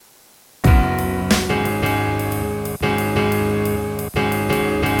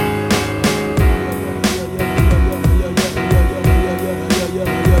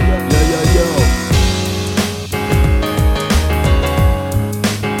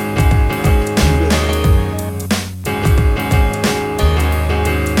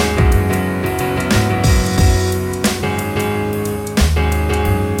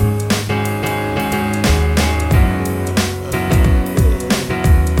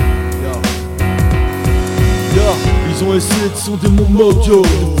ont essayé de sonder mon mojo.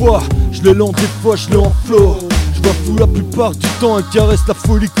 Des fois je l'ai lent, des fois je l'ai en flow. Je fou la plupart du temps et caresse la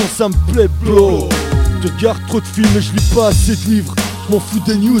folie quand ça me plaît, bro. Je regarde trop de films et je lis pas assez de livres. Je m'en fous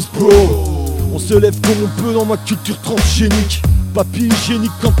des news, bro. On se lève comme on peut dans ma culture transgénique. Papier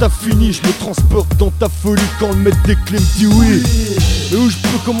hygiénique quand t'as fini, je me transporte dans ta folie quand le maître des clés me dit oui. Et où je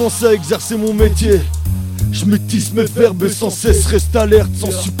peux commencer à exercer mon métier? Je métisse mes verbes et sans cesse reste alerte,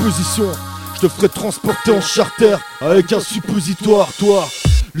 sans supposition. Je te ferai transporter en charter avec un suppositoire, toi.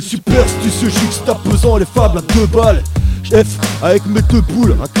 Le superstitieux juxtaposant les fables à 2 balles. F avec mes 2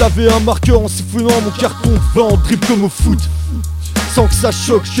 boules, un clavier et un marqueur en siphonnant mon carton de vin en dribble comme au foot. Sans que ça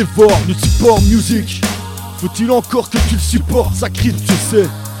choque, je dévore le support music. Faut-il encore que tu le supportes, ça crie, tu sais,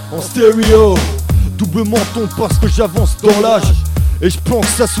 en stéréo. Double menton parce que j'avance dans l'âge. Et je planque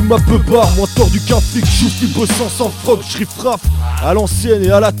ça sous ma beubare, moins tordu qu'un flic, choufi bossant sans froc, je riffraff à l'ancienne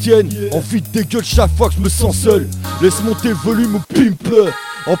et à la tienne. Envie de dégueule chaque fois que je me sens seul. Laisse monter le volume ou pimple.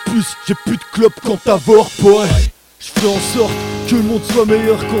 En plus, j'ai plus de clope quand t'avortes, ouais. Je fais en sorte que le monde soit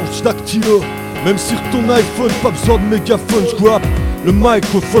meilleur quand je dactylo. Même sur ton iPhone, pas besoin de mégaphone, je grappe le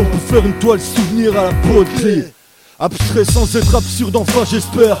microphone pour faire une toile souvenir à la poterie. Abstrait sans être absurde, enfin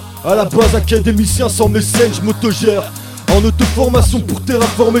j'espère. À la base académicien sans mécène, je m'autogère. En auto-formation pour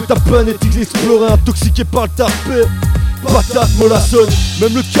terraformer ta planète, explorer intoxiqué par le tarpé. Patate mollassonne,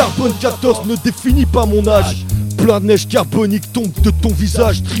 même le carbone 14 ne définit pas mon âge. Plein de neige carbonique tombe de ton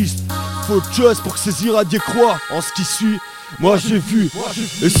visage triste. Faut trust pour que ces irradiés croient en ce qui suit. Moi j'ai vu,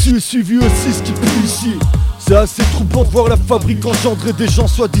 et suivi aussi ce qui pue ici. C'est assez troublant de voir la fabrique engendrer des gens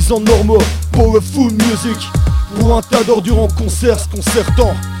soi-disant normaux. Powerful music, pour un tas d'ordures en concert, se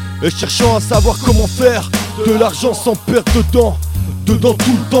concertant et cherchant à savoir comment faire de l'argent sans perdre dedans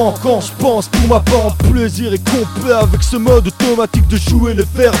tout le temps. Quand je pense pour ma part en plaisir et complet avec ce mode automatique de jouer les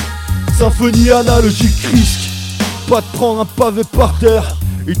verbes. Symphonie analogique risque, pas de prendre un pavé par terre.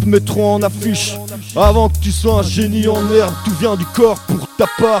 Ils te mettront en affiche avant que tu sois un génie en herbe. Tout vient du corps pour ta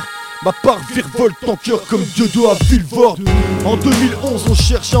part. Ma part virevolte en cœur comme Dieudo à Villevorde. En 2011 on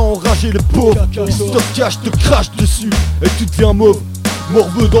cherche à enrager les pauvres. Ils se cachent, te crachent dessus et tu deviens mauve.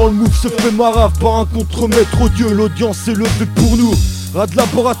 Morveux dans le move se fait marave par un contremaître odieux. L'audience est levée pour nous. Rat de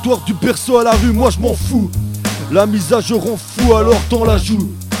laboratoire du berceau à la rue, moi je m'en fous. La mise à jour rend fou alors t'en la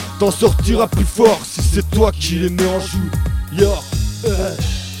joues. T'en sortiras plus fort si c'est toi qui les mets en joue. Yeah.